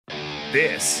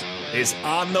This is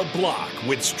On the Block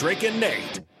with Strick and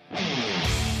Nate.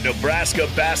 Nebraska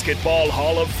Basketball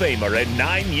Hall of Famer and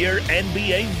 9-year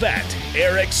NBA vet,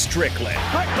 Eric Strickland.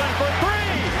 Strickland for three!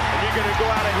 And you're going to go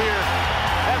out of here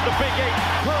as the Big 8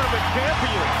 tournament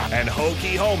champion. And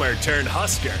Hokie Homer turned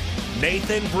Husker,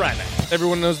 Nathan Brennan.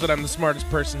 Everyone knows that I'm the smartest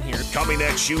person here. Coming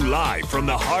at you live from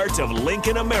the heart of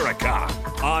Lincoln, America.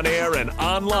 On air and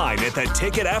online at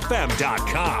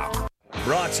theticketfm.com.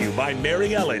 Brought to you by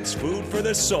Mary Ellen's Food for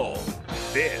the Soul.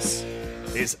 This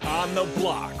is On the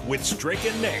Block with Strick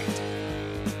and Nate.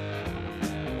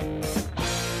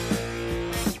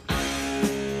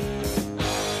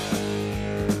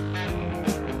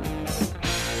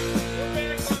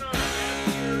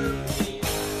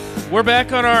 We're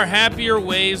back on our happier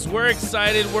ways. We're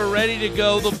excited. We're ready to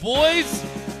go. The boys,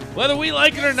 whether we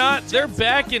like it or not, they're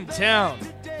back in town.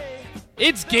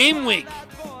 It's game week.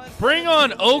 Bring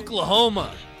on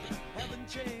Oklahoma.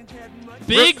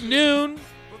 Big noon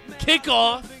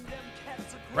kickoff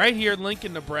right here in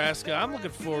Lincoln, Nebraska. I'm looking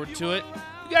forward to it.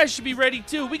 You guys should be ready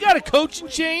too. We got a coaching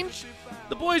change.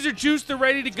 The boys are juiced. They're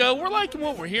ready to go. We're liking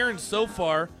what we're hearing so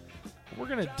far. We're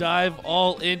going to dive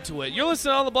all into it. You're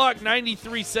listening on the block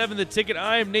 93.7 The Ticket.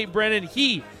 I am Nate Brennan.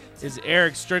 He is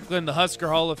Eric Strickland, the Husker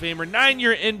Hall of Famer,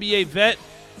 9-year NBA vet.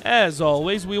 As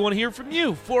always, we want to hear from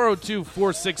you.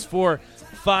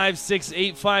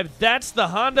 402-464-5685. That's the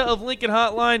Honda of Lincoln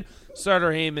hotline.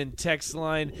 Starter Heyman text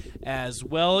line as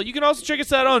well. You can also check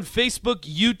us out on Facebook,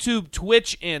 YouTube,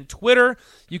 Twitch, and Twitter.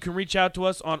 You can reach out to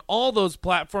us on all those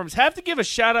platforms. Have to give a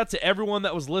shout out to everyone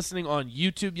that was listening on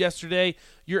YouTube yesterday.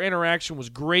 Your interaction was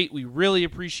great. We really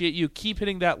appreciate you. Keep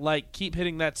hitting that like. Keep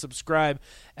hitting that subscribe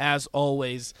as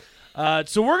always.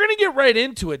 So we're going to get right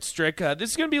into it, Strick. This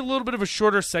is going to be a little bit of a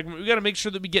shorter segment. We've got to make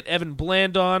sure that we get Evan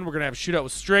Bland on. We're going to have a shootout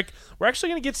with Strick. We're actually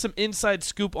going to get some inside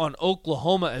scoop on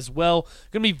Oklahoma as well.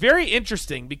 Going to be very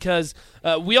interesting because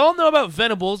we all know about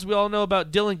Venables. We all know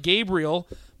about Dylan Gabriel.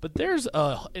 But there's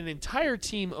an entire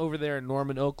team over there in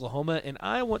Norman, Oklahoma, and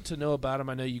I want to know about them.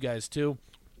 I know you guys too.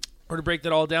 We're going to break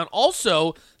that all down.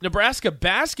 Also, Nebraska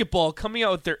basketball coming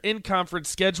out with their in-conference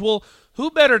schedule. Who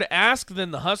better to ask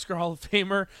than the Husker Hall of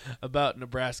Famer about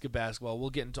Nebraska basketball?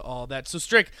 We'll get into all that. So,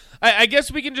 Strick, I guess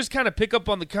we can just kind of pick up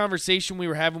on the conversation we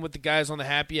were having with the guys on the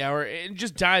happy hour and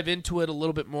just dive into it a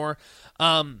little bit more.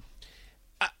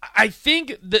 I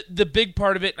think the big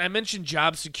part of it, and I mentioned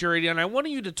job security, and I wanted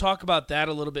you to talk about that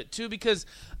a little bit too, because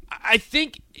I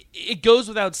think it goes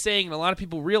without saying, and a lot of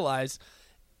people realize,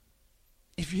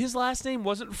 if his last name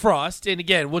wasn't Frost, and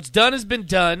again, what's done has been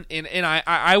done, and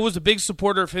I was a big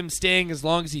supporter of him staying as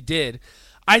long as he did.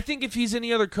 I think if he's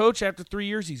any other coach after 3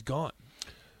 years, he's gone.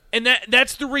 And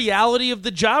that's the reality of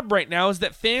the job right now, is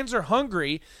that fans are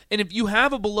hungry, and if you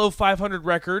have a below 500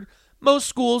 record, most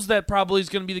schools that probably is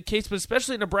going to be the case, but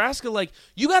especially in Nebraska, like,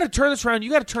 you got to turn this around. You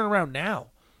got to turn around now.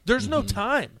 There's no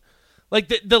time.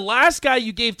 Like, the last guy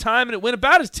you gave time, and it went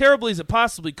about as terribly as it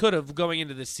possibly could have going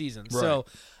into this season. Right. So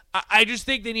I just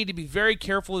think they need to be very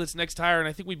careful with this next hire, and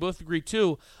I think we both agree,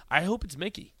 too. I hope it's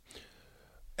Mickey.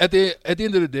 At the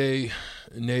end of the day,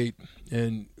 Nate,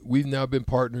 and we've now been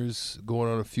partners going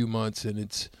on a few months, and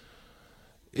it's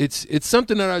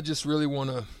something that I just really want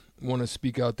to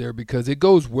speak out there, because it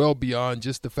goes well beyond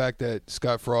just the fact that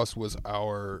Scott Frost was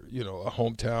our, a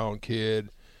hometown kid.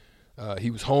 He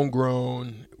was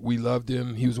homegrown. We loved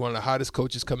him. He was one of the hottest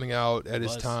coaches coming out at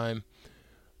his time.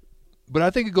 But I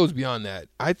think it goes beyond that.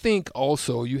 I think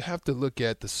also you have to look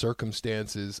at the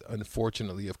circumstances,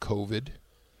 unfortunately, of COVID.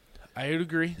 I would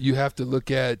agree. You have to look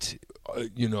at,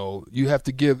 you have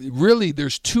to give – really,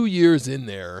 there's 2 years in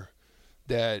there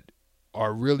that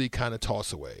are really kind of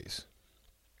toss-aways.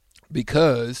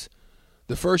 Because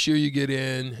the first year you get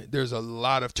in, there's a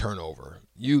lot of turnover.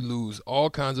 You lose all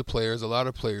kinds of players. A lot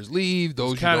of players leave.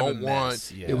 Those you don't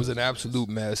want. Yeah, it was an absolute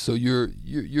mess. So you're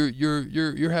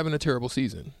having a terrible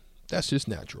season. That's just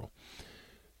natural.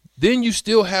 Then you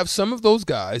still have some of those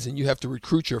guys, and you have to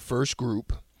recruit your first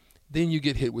group. Then you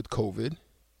get hit with COVID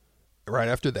right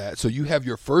after that. So you have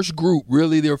your first group,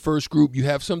 really their first group. You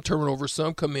have some turnover,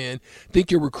 some come in. I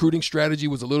think your recruiting strategy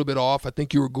was a little bit off. I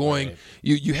think you were going right.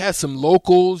 You had some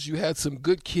locals, you had some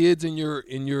good kids in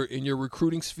your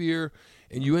recruiting sphere,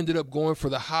 and you ended up going for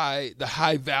the high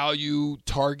value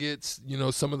targets,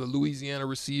 some of the Louisiana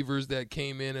receivers that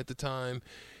came in at the time.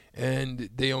 And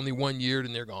they only 1 year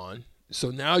and they're gone. So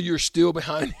now you're still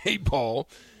behind 8 ball.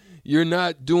 You're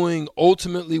not doing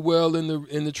ultimately well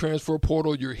in the transfer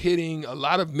portal. You're hitting a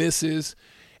lot of misses,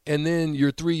 and then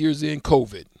you're 3 years in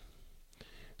COVID.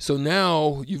 So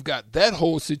now you've got that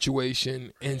whole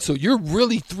situation, and so you're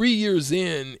really 3 years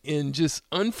in just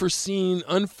unforeseen,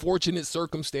 unfortunate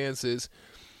circumstances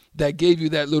that gave you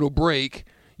that little break.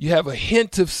 You have a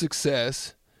hint of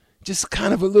success, just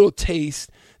kind of a little taste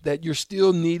that you're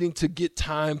still needing to get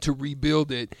time to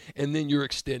rebuild it, and then you're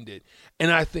extended.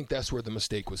 And I think that's where the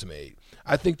mistake was made.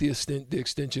 I think the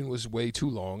extension was way too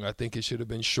long. I think it should have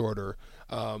been shorter.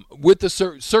 With the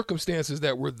circumstances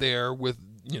that were there, with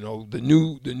the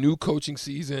new coaching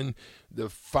season, the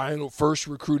first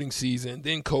recruiting season,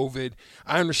 then COVID.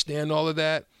 I understand all of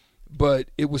that, but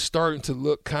it was starting to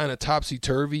look kind of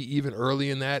topsy-turvy even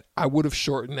early in that. I would have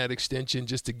shortened that extension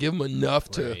just to give them enough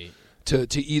to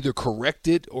either correct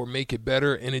it or make it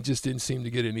better, and it just didn't seem to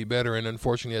get any better, and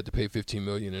unfortunately had to pay $15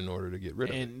 million in order to get rid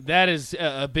of it. And that is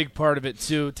a big part of it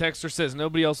too. Texter says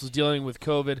nobody else was dealing with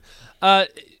COVID.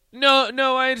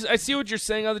 No, I see what you're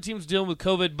saying. Other teams dealing with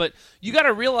COVID, but you got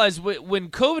to realize when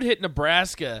COVID hit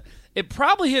Nebraska, it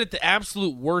probably hit at the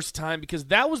absolute worst time, because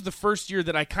that was the first year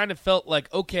that I kind of felt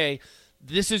like, okay,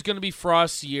 this is going to be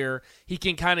Frost's year. He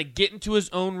can kind of get into his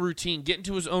own routine, get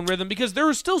into his own rhythm, because there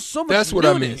was still so much That's what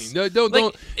newness. I mean.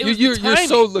 Don't. You're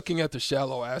so looking at the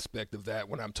shallow aspect of that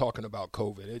when I'm talking about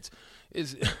COVID.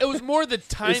 It was more the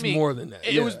timing. It's more than that.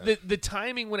 It was the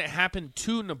timing when it happened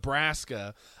to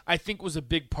Nebraska, I think, was a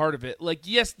big part of it. Like,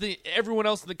 yes, everyone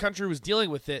else in the country was dealing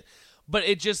with it, but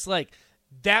it just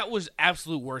that was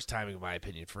absolute worst timing, in my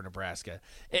opinion, for Nebraska.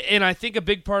 And I think a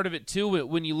big part of it, too,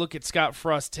 when you look at Scott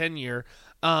Frost's tenure,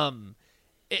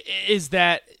 is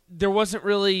that there wasn't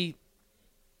really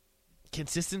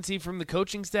consistency from the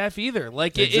coaching staff either.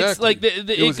 Exactly. It's like it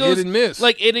was goes hit and miss.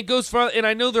 And it goes far. And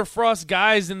I know they're Frost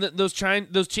guys, and those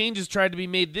changes tried to be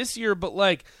made this year, but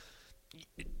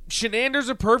Shenander's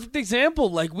a perfect example.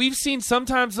 We've seen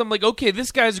sometimes, I'm like, okay,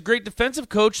 this guy's a great defensive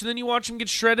coach, and then you watch him get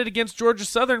shredded against Georgia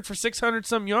Southern for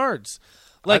 600-some yards.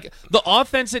 The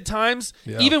offense at times,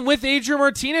 even with Adrian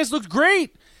Martinez, looked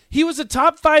great. He was a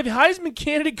top 5 Heisman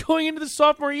candidate going into the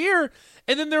sophomore year,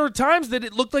 and then there were times that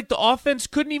it looked like the offense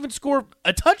couldn't even score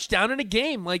a touchdown in a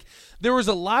game. There was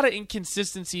a lot of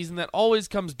inconsistencies, and that always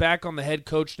comes back on the head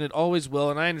coach, and it always will,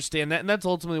 and I understand that, and that's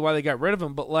ultimately why they got rid of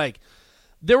him, but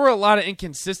there were a lot of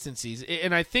inconsistencies,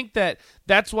 and I think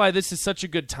that's why this is such a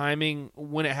good timing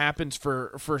when it happens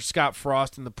for Scott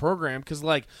Frost in the program, because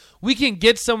we can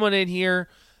get someone in here,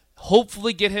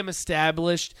 hopefully get him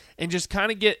established, and just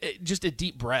kind of get just a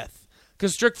deep breath.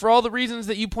 Because Strick, for all the reasons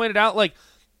that you pointed out,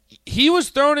 he was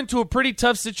thrown into a pretty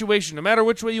tough situation, no matter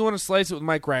which way you want to slice it with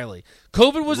Mike Riley.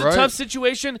 COVID was a tough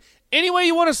situation. Any way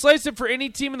you want to slice it for any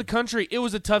team in the country, it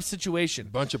was a tough situation.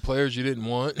 Bunch of players you didn't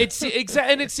want.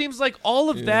 And it seems like all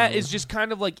of that is just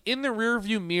kind of in the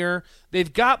rearview mirror.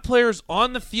 They've got players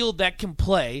on the field that can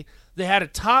play. They had a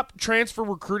top transfer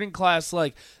recruiting class.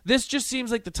 This just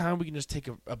seems like the time we can just take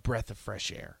a breath of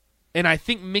fresh air. And I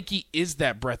think Mickey is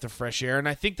that breath of fresh air, and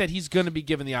I think that he's going to be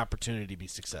given the opportunity to be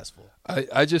successful.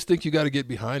 I just think you got to get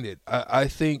behind it. I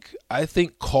think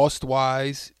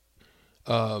cost-wise,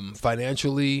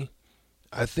 financially,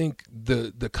 I think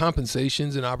the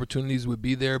compensations and opportunities would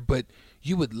be there, but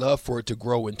you would love for it to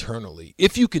grow internally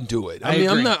if you can do it. I mean,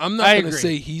 agree. I'm not going to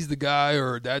say he's the guy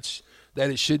or that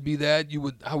it should be that.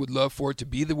 I would love for it to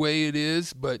be the way it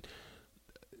is, but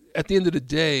at the end of the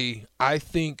day, I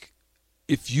think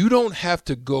if you don't have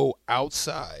to go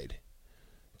outside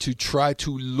to try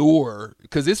to lure,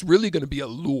 because it's really going to be a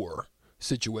lure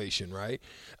situation, right?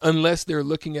 Unless they're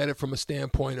looking at it from a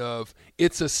standpoint of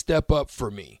it's a step up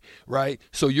for me, right?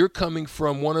 So you're coming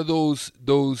from one of those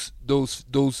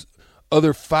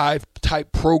other 5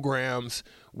 type programs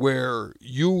where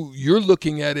you're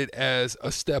looking at it as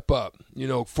a step up,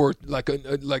 for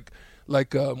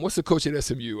what's the coach at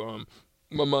SMU?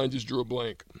 My mind just drew a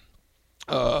blank.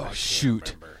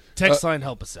 Shoot. Text line,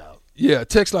 help us out. Yeah,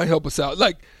 text line, help us out.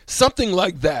 Something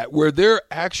like that, where they're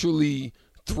actually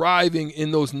thriving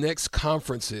in those next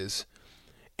conferences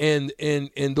and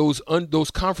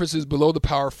those conferences below the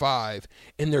Power 5,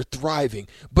 and they're thriving.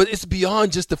 But it's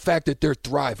beyond just the fact that they're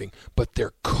thriving, but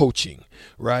they're coaching,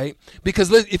 right?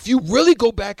 Because if you really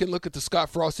go back and look at the Scott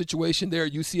Frost situation there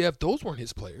at UCF, those weren't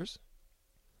his players.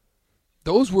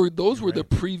 Those were the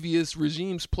previous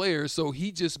regime's players, so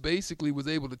he just basically was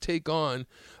able to take on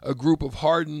a group of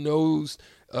hard-nosed,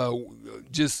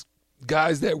 just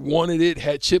guys that wanted it,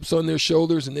 had chips on their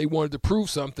shoulders, and they wanted to prove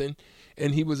something,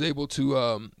 and he was able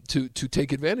to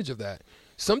take advantage of that.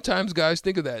 Sometimes guys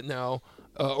think of that now,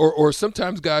 or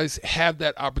sometimes guys have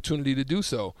that opportunity to do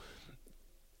so.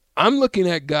 I'm looking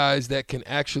at guys that can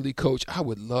actually coach. I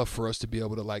would love for us to be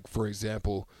able to, for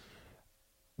example,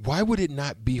 why would it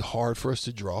not be hard for us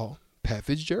to draw Pat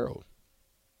Fitzgerald?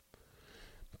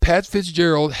 Pat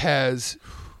Fitzgerald has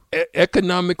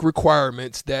economic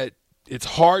requirements that it's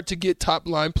hard to get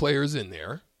top-line players in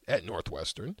there at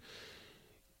Northwestern.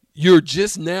 You're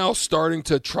just now starting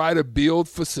to try to build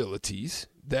facilities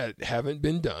that haven't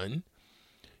been done.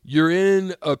 You're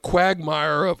in a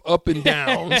quagmire of up and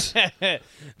downs.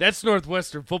 That's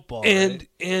Northwestern football, and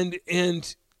right?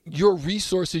 and your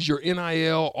resources, your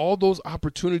NIL, all those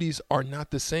opportunities are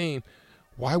not the same.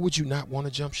 Why would you not want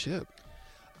to jump ship?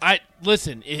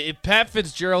 Listen. If Pat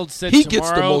Fitzgerald said He gets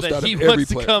the tomorrow most that out he of every wants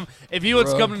to player. come, if he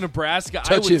wants to Bruh. come to Nebraska, I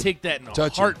Touch would him. take that in a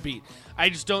Touch him. heartbeat. I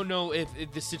just don't know if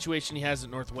the situation he has at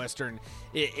Northwestern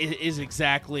is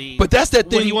exactly. But that's that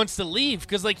when thing he wants to leave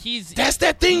because he's. That's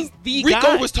that thing the Rico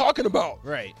guy. was talking about.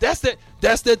 Right. That's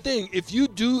that thing. If you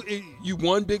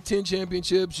won Big Ten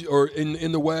championships or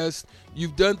in the West,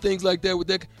 you've done things like that with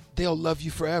that, they'll love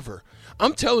you forever.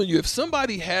 I'm telling you, if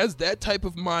somebody has that type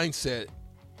of mindset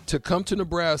to come to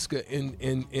Nebraska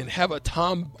and have a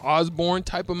Tom Osborne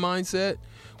type of mindset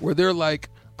where they're like,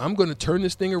 I'm going to turn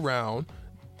this thing around.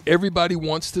 Everybody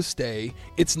wants to stay.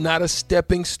 It's not a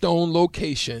stepping stone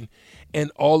location.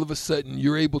 And all of a sudden,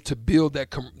 you're able to build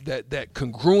that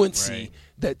congruency Right.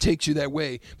 that takes you that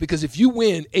way. Because if you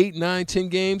win 8, 9, 10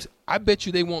 games, I bet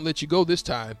you they won't let you go this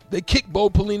time. They kicked Bo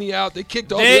Pelini out. They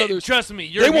kicked all the others. Trust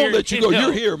me, They won't let you go.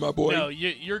 You're here, my boy. No,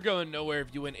 you're going nowhere if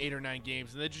you win 8 or 9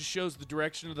 games, and that just shows the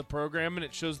direction of the program, and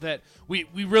it shows that we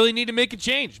really need to make a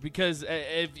change. Because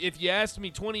if you asked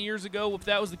me 20 years ago if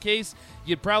that was the case,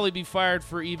 you'd probably be fired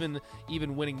for even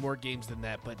winning more games than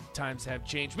that. But times have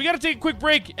changed. We got to take a quick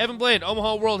break. Evan Bland,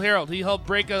 Omaha World Herald, he helped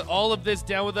break all of this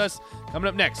down with us. Coming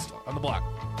up next on The Block.